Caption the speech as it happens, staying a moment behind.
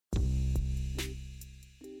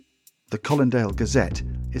The Colindale Gazette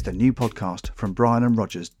is the new podcast from Brian and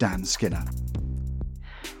Roger's Dan Skinner.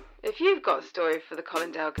 If you've got a story for the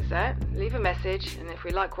Colindale Gazette, leave a message, and if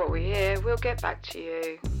we like what we hear, we'll get back to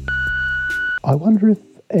you. I wonder if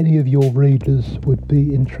any of your readers would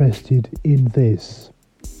be interested in this.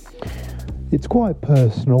 It's quite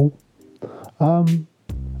personal.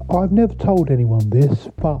 I've never told anyone this,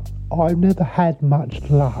 but I've never had much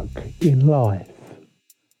luck in life.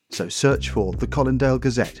 So search for The Colindale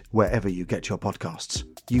Gazette wherever you get your podcasts.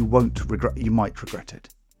 You might regret it.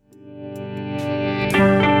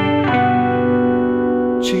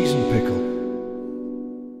 Cheese and pickle.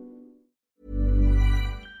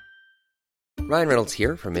 Ryan Reynolds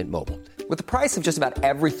here from Mint Mobile. With the price of just about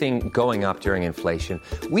everything going up during inflation,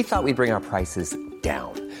 we thought we'd bring our prices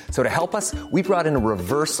down. So to help us, we brought in a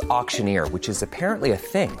reverse auctioneer, which is apparently a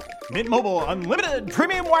thing. Mint Mobile Unlimited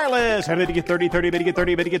Premium Wireless. How to get 30, 30, bit to get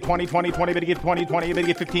 30, bit to get 20, 20, 20, bit to get 20, 20, bit to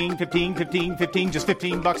get 15, 15, 15, 15, just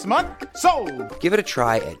 $15 a month? Sold! Give it a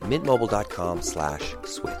try at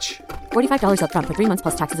mintmobile.com/switch. $45 up front for 3 months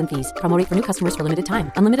plus taxes and fees. Promo rate for new customers for limited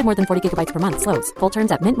time. Unlimited more than 40 gigabytes per month. Slows full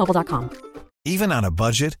terms at mintmobile.com. Even on a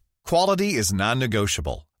budget, quality is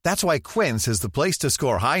non-negotiable. That's why Quince is the place to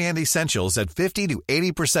score high-end essentials at 50 to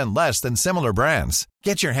 80% less than similar brands.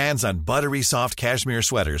 Get your hands on buttery soft cashmere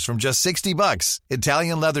sweaters from just $60,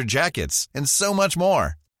 Italian leather jackets, and so much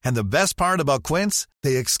more. And the best part about Quince,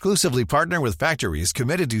 they exclusively partner with factories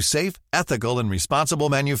committed to safe, ethical, and responsible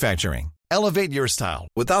manufacturing. Elevate your style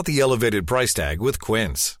without the elevated price tag with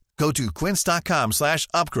Quince. Go to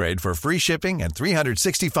quince.com/upgrade for free shipping and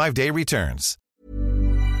 365-day returns.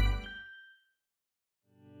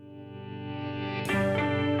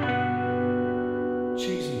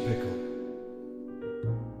 Cheese and pickle.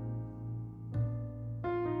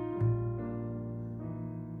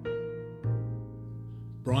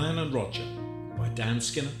 Brian and Roger by Dan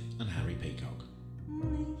Skinner and Harry Peacock.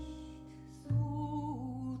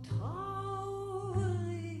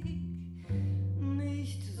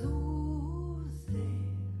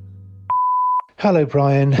 Hello,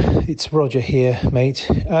 Brian. It's Roger here, mate.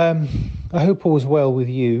 I hope all's well with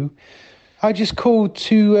you. I just called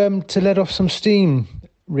to let off some steam,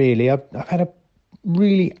 really. I've had a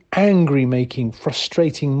really angry-making,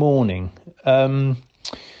 frustrating morning. So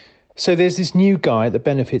there's this new guy at the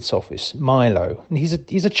benefits office, Milo, and he's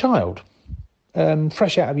a child,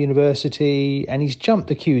 fresh out of university, and he's jumped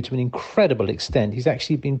the queue to an incredible extent. He's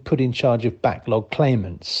actually been put in charge of backlog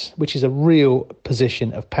claimants, which is a real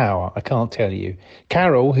position of power, I can't tell you.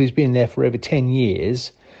 Carol, who's been there for over 10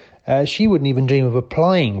 years, she wouldn't even dream of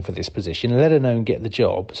applying for this position, let alone get the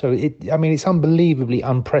job. So, it's unbelievably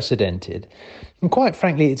unprecedented. And quite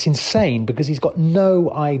frankly, it's insane because he's got no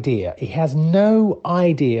idea. He has no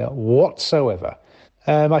idea whatsoever.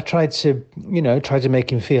 I tried to make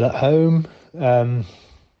him feel at home.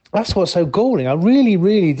 That's what's so galling. I really,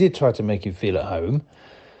 really did try to make him feel at home.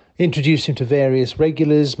 Introduced him to various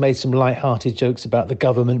regulars, made some light-hearted jokes about the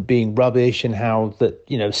government being rubbish and how that,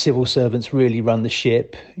 civil servants really run the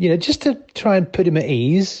ship, just to try and put him at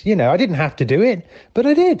ease. I didn't have to do it, but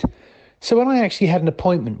I did. So when I actually had an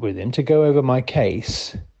appointment with him to go over my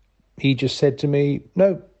case, he just said to me,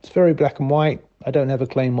 "No, it's very black and white. I don't have a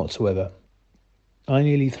claim whatsoever." I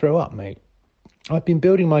nearly threw up, mate. I've been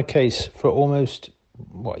building my case for almost,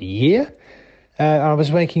 a year? I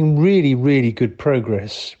was making really, really good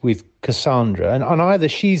progress with Cassandra, and either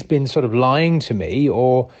she's been sort of lying to me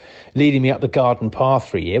or leading me up the garden path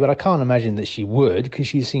for a year, but I can't imagine that she would because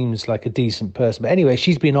she seems like a decent person. But anyway,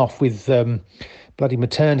 she's been off with bloody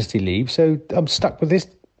maternity leave, so I'm stuck with this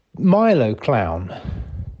Milo clown.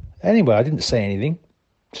 Anyway, I didn't say anything,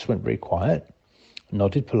 just went very quiet,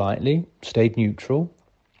 nodded politely, stayed neutral.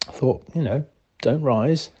 I thought, don't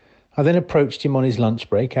rise. I then approached him on his lunch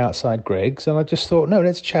break outside Greg's, and I just thought, no,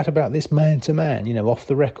 let's chat about this man to man, off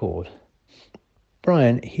the record.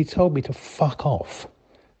 Brian, he told me to fuck off.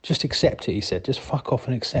 Just accept it, he said. Just fuck off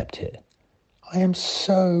and accept it. I am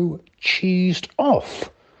so cheesed off.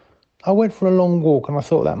 I went for a long walk, and I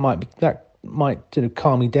thought that might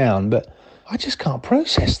calm me down, but I just can't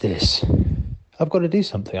process this. I've got to do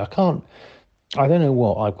something. I don't know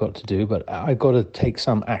what I've got to do, but I've got to take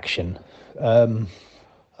some action.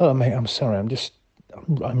 Oh, mate, I'm sorry. I'm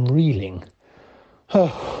reeling.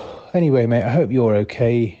 Oh, anyway, mate, I hope you're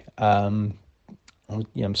okay. I'm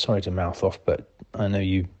sorry to mouth off, but I know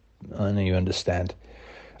you understand.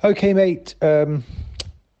 Okay, mate.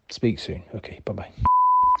 Speak soon. Okay, bye-bye.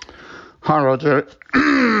 Hi, Roger.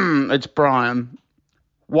 It's Brian.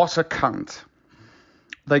 What a cunt.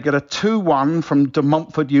 They get a 2-1 from De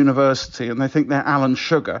Montfort University and they think they're Alan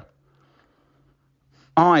Sugar.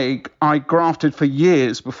 I grafted for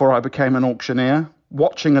years before I became an auctioneer,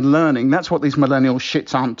 watching and learning. That's what these millennial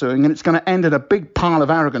shits aren't doing, and it's going to end in a big pile of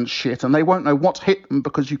arrogant shit, and they won't know what's hit them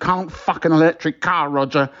because you can't fuck an electric car,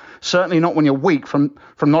 Roger. Certainly not when you're weak from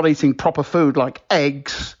not eating proper food like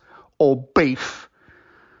eggs or beef.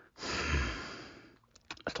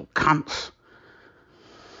 Little cunts.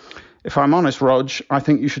 If I'm honest, Rog, I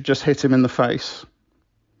think you should just hit him in the face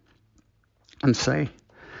and say,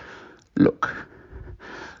 look,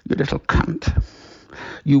 you little cunt,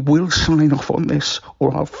 you will sign off on this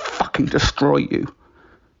or I'll fucking destroy you.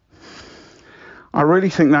 I really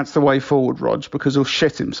think that's the way forward, Rog, because he'll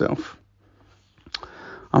shit himself.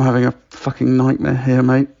 I'm having a fucking nightmare here,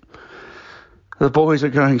 mate. The boys are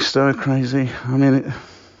going stir crazy. I mean,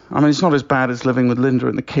 it's not as bad as living with Linda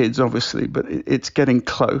and the kids, obviously, but it's getting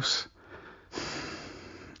close.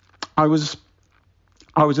 I was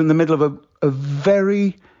in the middle of a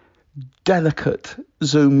very delicate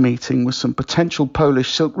Zoom meeting with some potential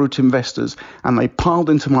Polish Silk Route investors, and they piled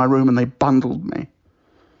into my room and they bundled me.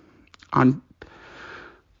 I'm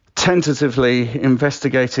tentatively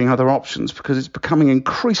investigating other options because it's becoming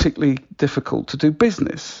increasingly difficult to do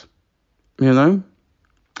business. You know,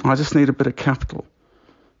 I just need a bit of capital.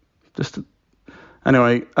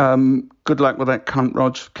 Anyway, good luck with that cunt,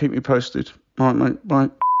 Rog. Keep me posted. All right, mate. Bye.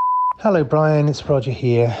 Hello, Brian. It's Roger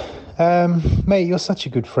here. Mate, you're such a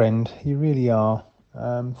good friend. You really are.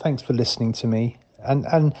 Thanks for listening to me.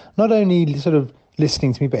 And not only sort of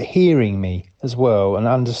listening to me, but hearing me as well and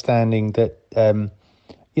understanding that,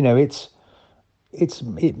 it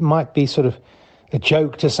might be sort of a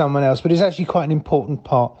joke to someone else, but it's actually quite an important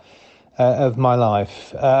part of my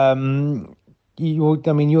life. You're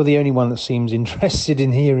the only one that seems interested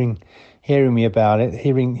in hearing me about it,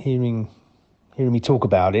 hearing me talk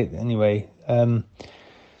about it. Anyway,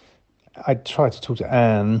 I tried to talk to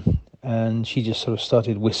Anne, and she just sort of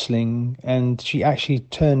started whistling, and she actually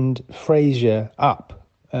turned Frasier up.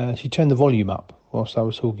 She turned the volume up whilst I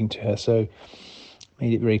was talking to her, so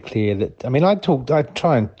made it very clear that, I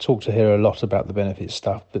try and talk to her a lot about the benefit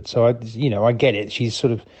stuff, but so I get it. She's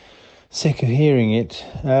sort of sick of hearing it.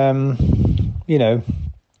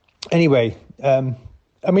 Anyway,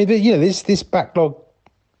 this backlog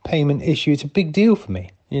payment issue, it's a big deal for me,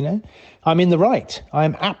 I'm in the right.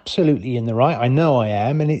 I'm absolutely in the right. I know I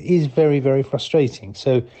am, and it is very, very frustrating.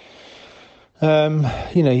 So,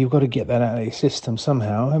 you've got to get that out of the system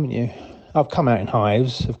somehow, haven't you? I've come out in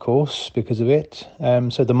hives, of course, because of it.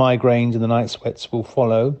 So the migraines and the night sweats will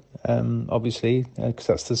follow, obviously,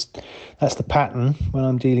 because that's the pattern when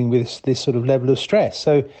I'm dealing with this sort of level of stress.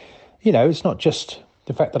 So, it's not just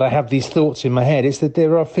the fact that I have these thoughts in my head, it's that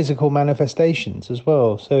there are physical manifestations as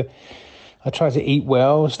well. So I try to eat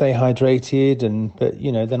well, stay hydrated, but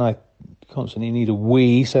then I constantly need a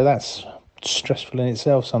wee, so that's stressful in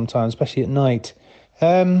itself sometimes, especially at night.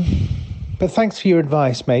 But thanks for your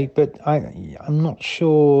advice, mate, but I'm not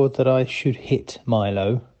sure that I should hit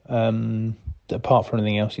Milo. Apart from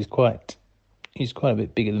anything else, he's quite a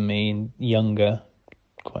bit bigger than me and younger,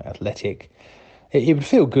 quite athletic. It would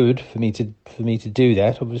feel good for me to do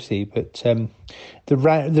that, obviously, but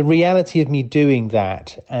the reality of me doing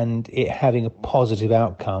that and it having a positive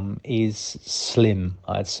outcome is slim,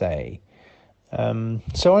 I'd say.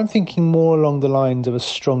 So I'm thinking more along the lines of a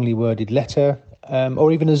strongly worded letter,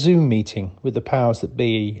 or even a Zoom meeting with the powers that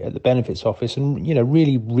be at the benefits office, and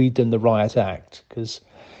really read them the riot act, because,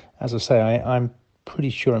 as I say, I'm pretty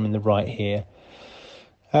sure I'm in the right here.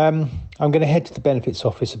 I'm going to head to the benefits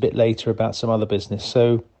office a bit later about some other business,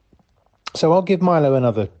 so I'll give Milo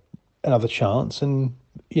another chance, and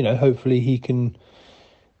hopefully he can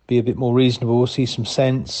be a bit more reasonable, see some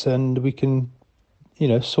sense, and we can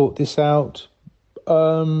sort this out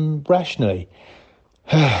rationally.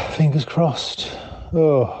 Fingers crossed.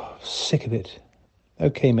 Oh, sick of it.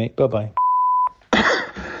 Okay, mate. Bye-bye.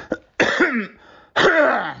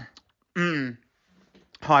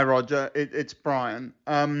 Hi, Roger. It's Brian.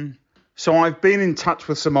 So I've been in touch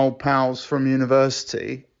with some old pals from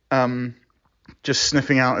university, just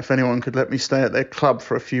sniffing out if anyone could let me stay at their club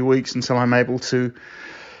for a few weeks until I'm able to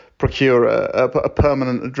procure a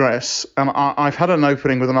permanent address. And I've had an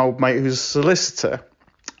opening with an old mate who's a solicitor,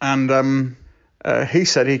 and he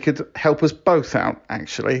said he could help us both out,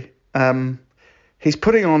 actually. He's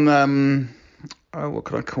putting on, what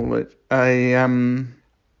could I call it?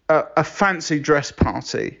 A fancy dress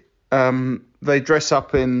party. They dress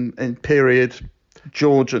up in period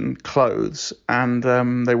Georgian clothes, and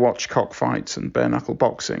they watch cockfights and bare knuckle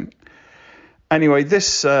boxing. Anyway,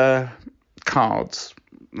 this cards,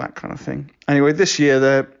 that kind of thing. Anyway, this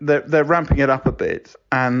year they're ramping it up a bit,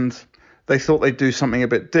 and they thought they'd do something a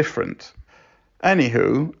bit different.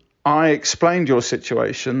 Anywho, I explained your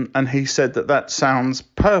situation, and he said that sounds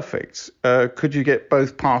perfect. Could you get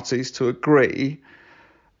both parties to agree?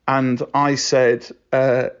 And I said,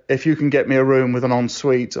 if you can get me a room with an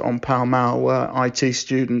ensuite on Pall Mall where IT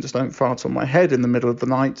students don't fart on my head in the middle of the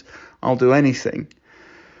night, I'll do anything.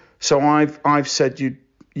 So I've said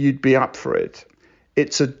you'd be up for it.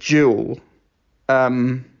 It's a duel.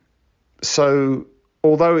 So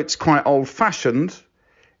although it's quite old-fashioned,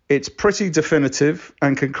 it's pretty definitive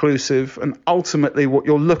and conclusive and ultimately what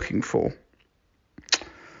you're looking for.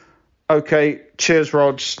 Okay, cheers,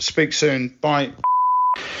 Rog. Speak soon. Bye.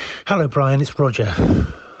 Hello, Brian. It's Roger.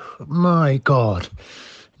 My God.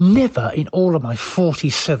 Never in all of my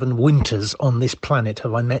 47 winters on this planet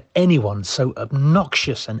have I met anyone so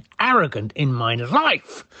obnoxious and arrogant in my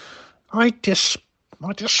life. I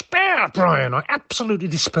despair, Brian. I absolutely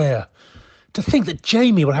despair. To think that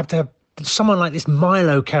Jamie will have to have someone like this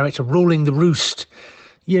Milo character ruling the roost,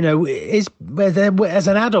 is as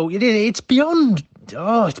an adult, it's beyond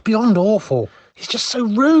awful. He's just so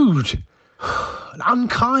rude, and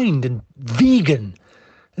unkind and vegan.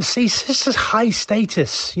 He's just high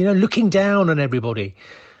status, looking down on everybody.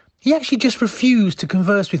 He actually just refused to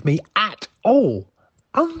converse with me at all.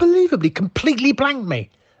 Unbelievably, completely blanked me.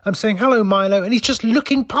 I'm saying, hello, Milo, and he's just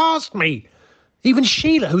looking past me. Even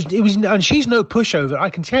Sheila, and she's no pushover, I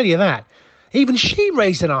can tell you that. Even she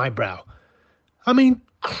raised an eyebrow. I mean,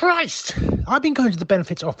 Christ, I've been going to the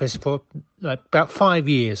benefits office for about 5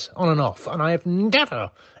 years, on and off, and I have never,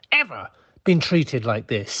 ever been treated like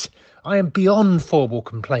this. I am beyond formal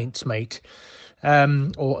complaints, mate,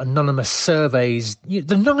 or anonymous surveys.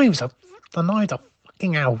 The knives are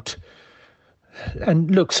fucking out.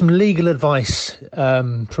 And look, some legal advice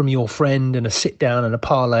from your friend and a sit down and a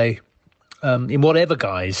parlay. In whatever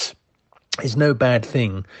guise, is no bad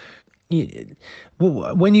thing.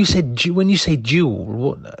 When you say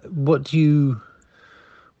duel, what do you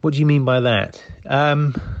mean by that?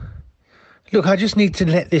 Look, I just need to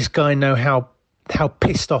let this guy know how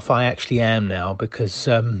pissed off I actually am now, because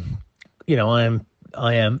I am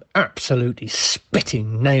absolutely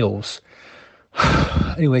spitting nails.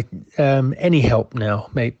 Anyway, any help now,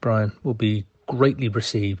 mate Brian, will be greatly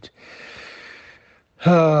received.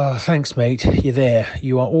 Oh, thanks, mate. You're there.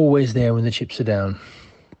 You are always there when the chips are down.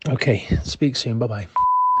 Okay, speak soon. Bye-bye.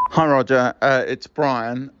 Hi, Roger. It's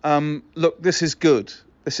Brian. Look, this is good.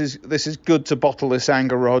 This is good to bottle this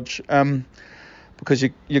anger, Rog, because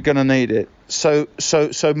you're going to need it. So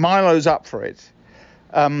Milo's up for it.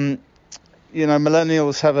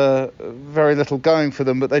 Millennials have a very little going for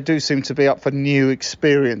them, but they do seem to be up for new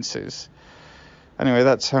experiences. Anyway,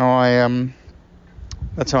 that's how I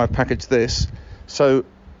package this. So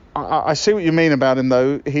I see what you mean about him,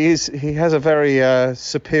 though. He has a very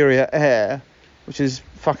superior air, which is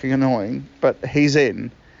fucking annoying, but he's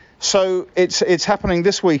in. So it's happening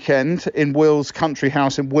this weekend in Will's country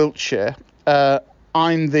house in Wiltshire.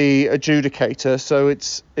 I'm the adjudicator, so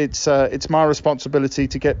it's my responsibility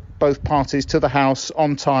to get both parties to the house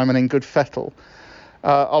on time and in good fettle.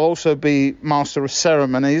 I'll also be master of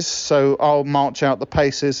ceremonies, so I'll march out the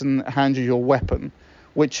paces and hand you your weapon,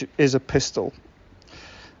 which is a pistol.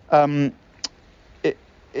 If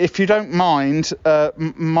you don't mind,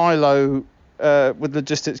 Milo, with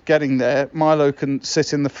logistics getting there, Milo can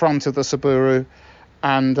sit in the front of the Subaru,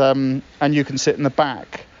 and you can sit in the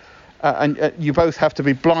back. And you both have to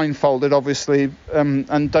be blindfolded, obviously,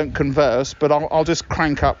 and don't converse. But I'll just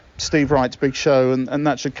crank up Steve Wright's big show, and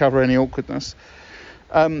that should cover any awkwardness.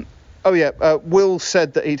 Will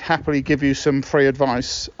said that he'd happily give you some free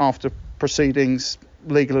advice after proceedings,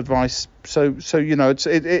 legal advice. So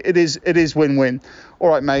it is win-win. All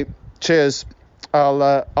right, mate. Cheers.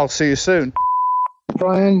 I'll see you soon.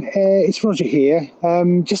 Brian, it's Roger here.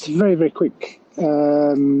 Just a very, very quick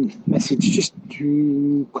message just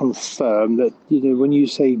to confirm that when you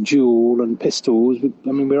say duel and pistols,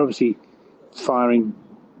 we're obviously firing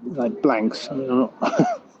like blanks. I'm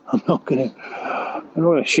not gonna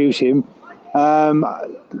shoot him. I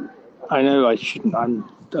know I shouldn't. I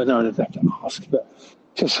don't have to ask, but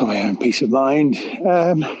just for my own peace of mind.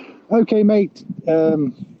 Okay, mate.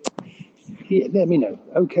 Let me know.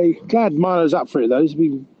 Okay, glad Milo's up for it though.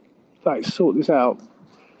 We sort this out.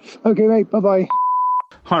 Okay, mate. Bye-bye.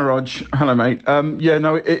 Hi, Rog. Hello, mate.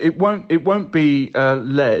 It won't be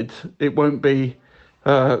lead. It won't be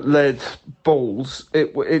lead balls.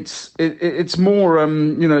 It's more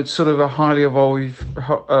it's sort of a highly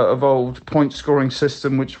evolved point scoring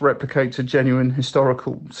system which replicates a genuine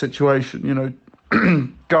historical situation.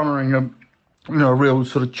 Garnering a real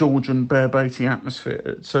sort of Georgian bear baiting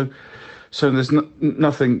atmosphere. So there's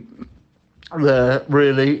nothing there,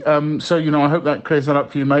 really. So, I hope that clears that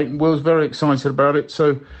up for you, mate. Will's very excited about it.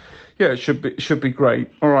 So, yeah, it should be great.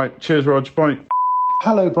 All right. Cheers, Rog. Bye.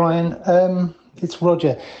 Hello, Brian. It's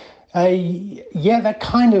Roger. That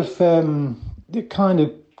kind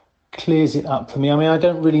of clears it up for me. I mean, I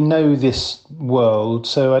don't really know this world,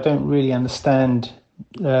 so I don't really understand,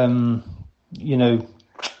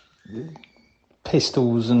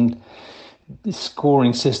 pistols and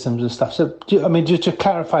scoring systems and stuff. So, I mean, just to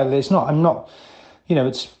clarify that it's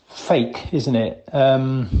fake, isn't it?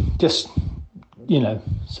 So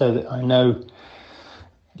that I know,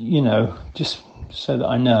 just so that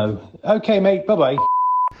I know. Okay, mate, bye-bye.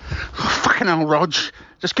 Oh, fucking hell, Rog.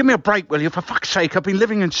 Just give me a break, will you? For fuck's sake, I've been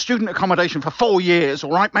living in student accommodation for 4 years,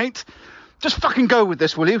 all right, mate? Just fucking go with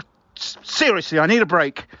this, will you? Seriously, I need a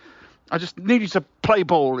break. I just need you to play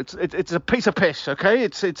ball. It's a piece of piss, okay?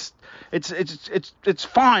 It's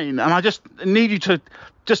fine, and I just need you to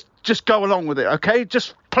just go along with it, okay?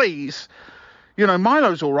 Just please.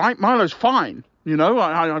 Milo's all right. Milo's fine. He's all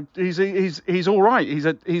right. He's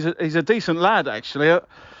a decent lad, actually.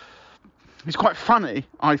 He's quite funny,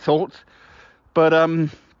 I thought. But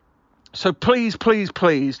so please,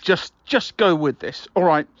 just go with this. All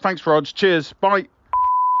right. Thanks, Rog. Cheers. Bye.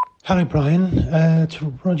 Hello, Brian. It's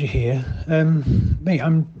Roger here. Mate,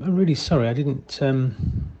 I'm really sorry. I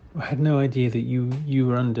had no idea that you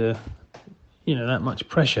were under, that much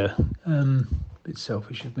pressure. A bit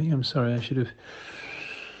selfish of me. I'm sorry. I should have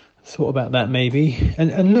thought about that maybe.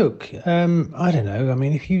 And look, I don't know. I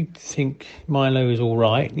mean, if you think Milo is all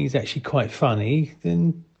right and he's actually quite funny,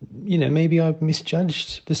 then, maybe I've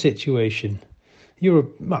misjudged the situation. You're a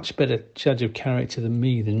much better judge of character than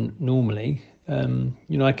me than normally.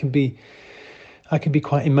 I can be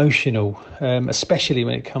quite emotional, especially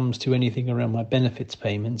when it comes to anything around my benefits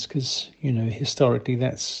payments, because, historically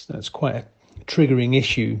that's quite a triggering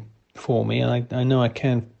issue for me. And I know I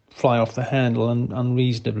can fly off the handle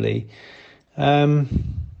unreasonably. I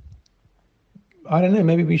don't know,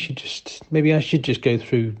 maybe I should just go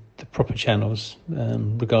through the proper channels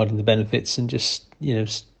regarding the benefits and just,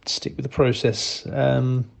 stick with the process,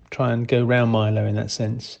 try and go round Milo in that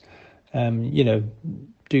sense.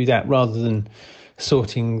 Do that rather than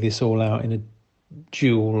sorting this all out in a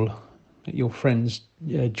duel at your friend's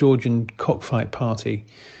Georgian cockfight party.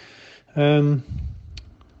 I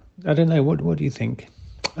don't know. What do you think?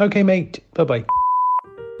 Okay, mate. Bye-bye.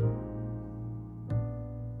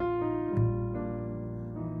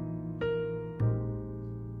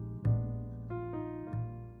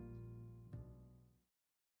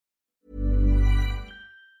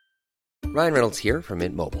 Ryan Reynolds here from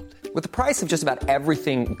Mint Mobile. With the price of just about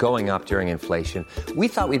everything going up during inflation, we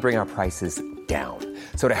thought we'd bring our prices down.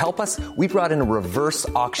 So to help us, we brought in a reverse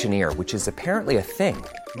auctioneer, which is apparently a thing.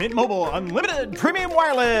 Mint Mobile Unlimited Premium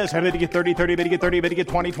Wireless. How to get 30, 30, how to get 30, how to get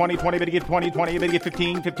 20, 20, 20, how to get 20, 20, how to get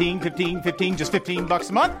 15, 15, 15, 15, just $15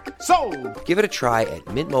 a month? Sold! Give it a try at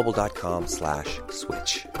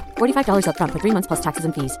mintmobile.com/switch. $45 up front for 3 months plus taxes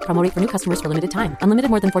and fees. Promo rate for new customers for limited time. Unlimited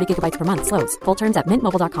more than 40 gigabytes per month. Slows full terms at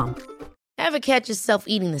mintmobile.com. Ever catch yourself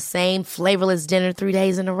eating the same flavorless dinner 3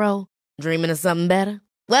 days in a row? Dreaming of something better?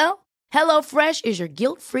 Well, HelloFresh is your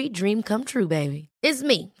guilt-free dream come true, baby. It's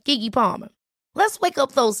me, Keke Palmer. Let's wake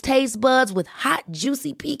up those taste buds with hot,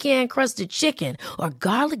 juicy pecan-crusted chicken or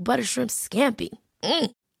garlic butter shrimp scampi.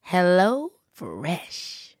 Hello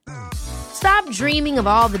Fresh. Stop dreaming of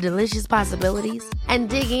all the delicious possibilities and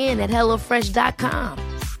dig in at HelloFresh.com.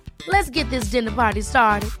 Let's get this dinner party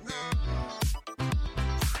started.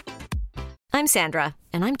 I'm Sandra,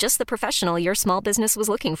 and I'm just the professional your small business was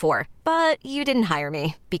looking for. But you didn't hire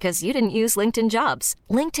me because you didn't use LinkedIn Jobs.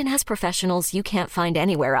 LinkedIn has professionals you can't find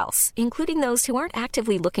anywhere else, including those who aren't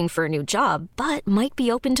actively looking for a new job, but might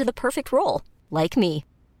be open to the perfect role, like me.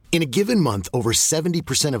 In a given month, over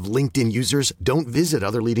 70% of LinkedIn users don't visit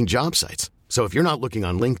other leading job sites. So if you're not looking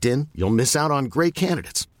on LinkedIn, you'll miss out on great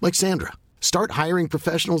candidates, like Sandra. Start hiring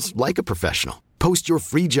professionals like a professional. Post your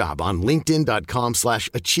free job on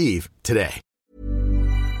linkedin.com/achieve today.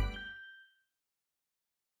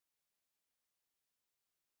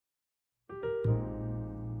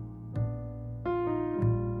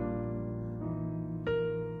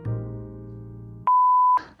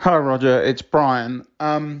 Hello, Roger. It's Brian.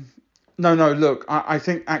 No, look, I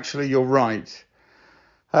think actually you're right.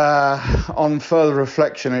 On further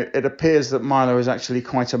reflection, it appears that Milo is actually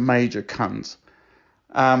quite a major cunt.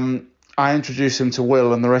 I introduced him to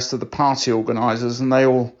Will and the rest of the party organisers, and they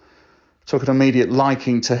all took an immediate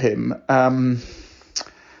liking to him. And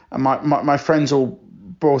my friends all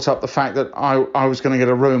brought up the fact that I was going to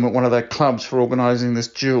get a room at one of their clubs for organising this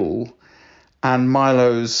duel. and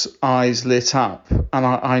Milo's eyes lit up, and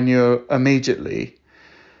I knew immediately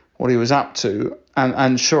what he was up to.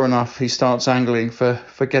 And sure enough, he starts angling for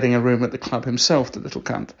getting a room at the club himself, the little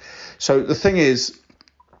cunt. So the thing is,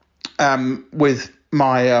 with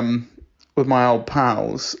my old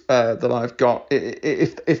pals that I've got,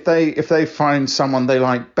 if they find someone they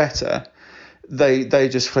like better, they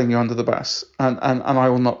just fling you under the bus, and I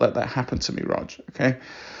will not let that happen to me, Rog. Okay,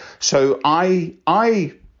 so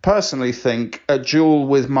I personally think a duel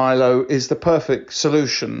with Milo is the perfect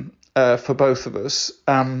solution for both of us,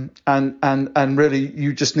 and really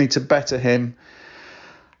you just need to better him,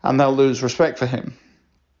 and they'll lose respect for him.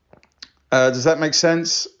 Does that make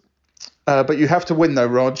sense? But you have to win though,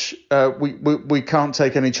 Rog. We can't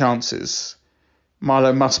take any chances.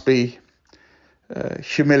 Milo must be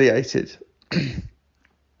humiliated,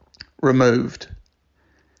 removed.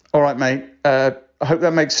 All right, mate. I hope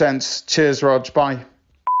that makes sense. Cheers, Rog. Bye.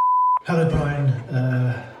 Hello, Brian.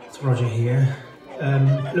 It's Roger here.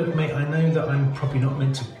 Look, mate, I know that I'm probably not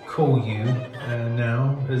meant to call you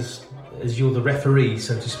now, as you're the referee,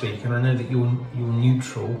 so to speak, and I know that you're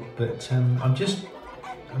neutral. But I'm just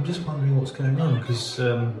wondering what's going on, because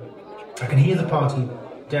I can hear the party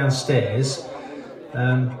downstairs,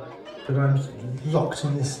 but I'm locked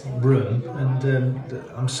in this room, and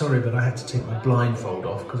I'm sorry, but I had to take my blindfold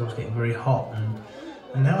off because I was getting very hot,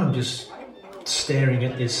 and now I'm just staring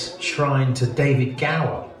at this shrine to David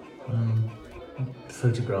Gower.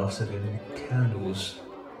 Photographs of him, candles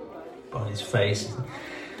by his face,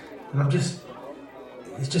 and it's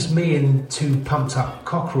just me and two pumped up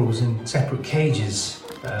cockerels in separate cages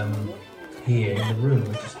here in the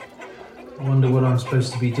room. I wonder what I'm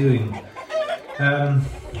supposed to be doing. I'm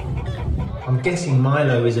guessing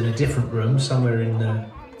Milo is in a different room somewhere in the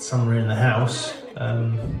house.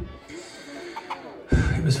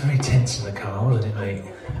 It was very tense in the car, wasn't it, mate?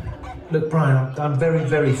 Look, Brian, I'm very,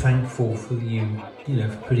 very thankful for you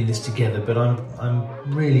for putting this together, but I'm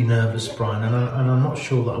really nervous, Brian, and I'm not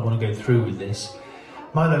sure that I want to go through with this.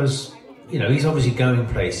 Milo's, he's obviously going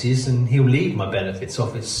places, and he'll leave my benefits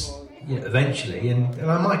office eventually, and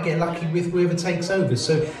I might get lucky with whoever takes over.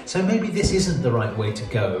 So maybe this isn't the right way to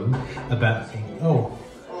go about things. Oh,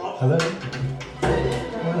 hello.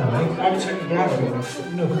 Hello, mate. I'll take the blindfold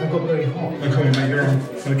off. No, because I got very hot. No, come on, mate, you're on.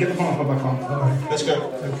 No, get the blindfold back on. All right. Let's go.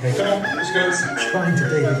 Okay. Come on, let's go. Trying to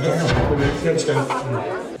David down. Let's go.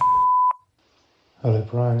 Hello,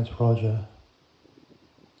 Brian, it's Roger.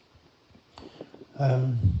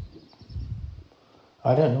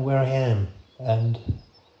 I don't know where I am, and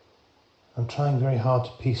I'm trying very hard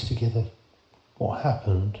to piece together what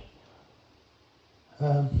happened.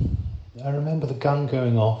 I remember the gun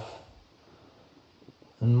going off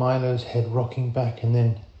and Milo's head rocking back, and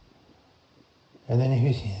then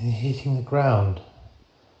hitting the ground.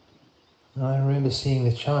 And I remember seeing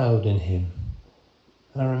the child in him.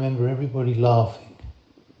 And I remember everybody laughing.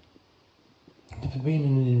 I've never been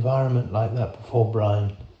in an environment like that before,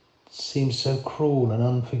 Brian. It seems so cruel and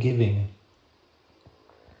unforgiving.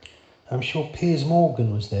 I'm sure Piers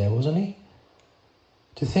Morgan was there, wasn't he?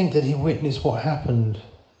 To think that he witnessed what happened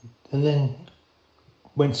and then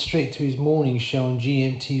went straight to his morning show on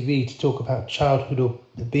GMTV to talk about childhood or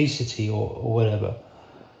obesity or whatever.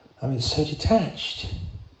 I mean, it's so detached,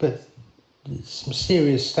 but some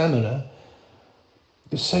serious stamina.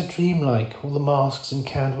 It was so dreamlike, all the masks and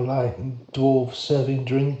candlelight and dwarves serving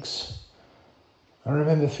drinks. I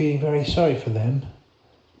remember feeling very sorry for them.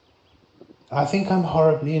 I think I'm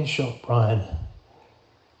horribly in shock, Brian.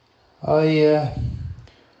 I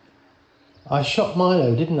shot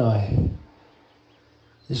Milo, didn't I?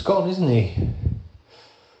 He's gone, isn't he?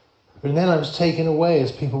 And then I was taken away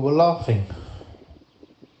as people were laughing.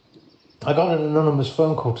 I got an anonymous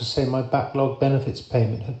phone call to say my backlog benefits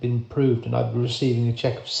payment had been approved and I'd be receiving a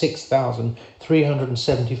cheque of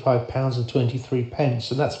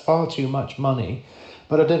 £6,375.23, and that's far too much money.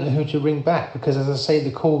 But I don't know who to ring back because, as I say,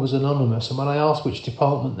 the call was anonymous, and when I asked which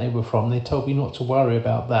department they were from, they told me not to worry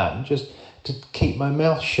about that and just to keep my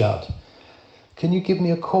mouth shut. Can you give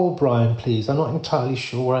me a call, Brian, please? I'm not entirely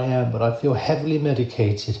sure where I am, but I feel heavily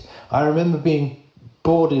medicated. I remember being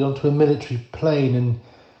boarded onto a military plane,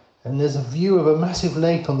 and there's a view of a massive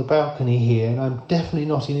lake on the balcony here, and I'm definitely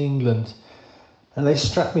not in England. And they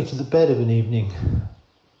strapped me to the bed of an evening.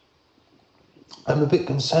 I'm a bit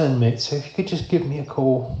concerned, mate, so if you could just give me a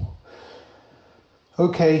call.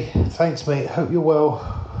 Okay, thanks, mate. Hope you're well.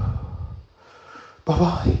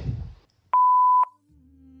 Bye-bye.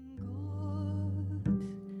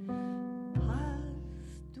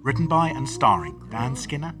 Written by and starring Dan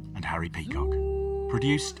Skinner and Harry Peacock.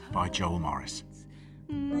 Produced by Joel Morris.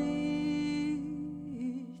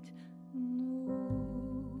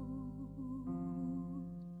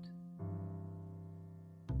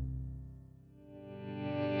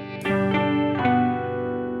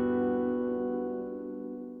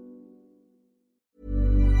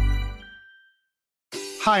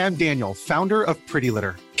 Hi, I'm Daniel, founder of Pretty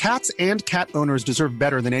Litter. Cats and cat owners deserve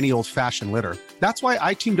better than any old-fashioned litter. That's why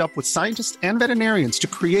I teamed up with scientists and veterinarians to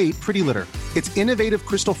create Pretty Litter. Its innovative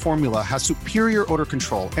crystal formula has superior odor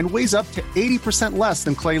control and weighs up to 80% less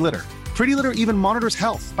than clay litter. Pretty Litter even monitors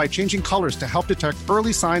health by changing colors to help detect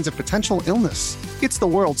early signs of potential illness. It's the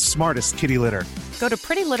world's smartest kitty litter. Go to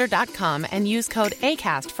prettylitter.com and use code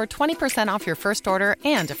ACAST for 20% off your first order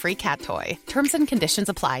and a free cat toy. Terms and conditions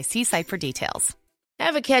apply. See site for details.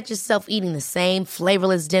 Ever catch yourself eating the same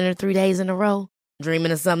flavorless dinner 3 days in a row?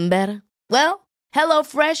 Dreaming of something better? Well,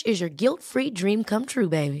 HelloFresh is your guilt-free dream come true,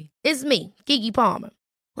 baby. It's me, Keke Palmer.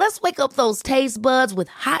 Let's wake up those taste buds with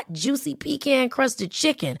hot, juicy pecan-crusted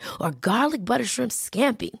chicken or garlic butter shrimp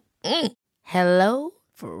scampi. Hello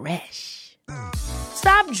Fresh.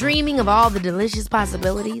 Stop dreaming of all the delicious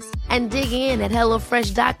possibilities and dig in at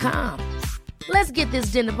HelloFresh.com. Let's get this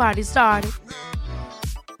dinner party started.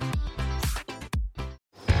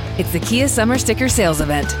 It's the Kia Summer Sticker Sales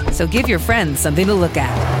Event, so give your friends something to look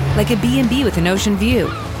at, like a B&B with an ocean view,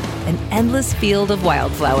 an endless field of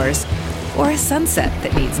wildflowers, or a sunset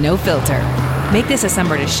that needs no filter. Make this a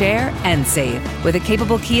summer to share and save with a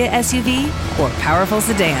capable Kia SUV or powerful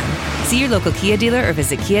sedan. See your local Kia dealer or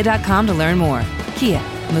visit kia.com to learn more. Kia,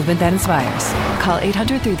 movement that inspires. Call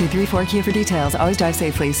 800-3334-KIA for details. Always drive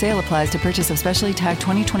safely. Sale applies to purchase of specially tagged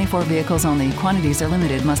 2024 vehicles only. Quantities are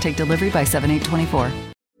limited. Must take delivery by 7/8/24.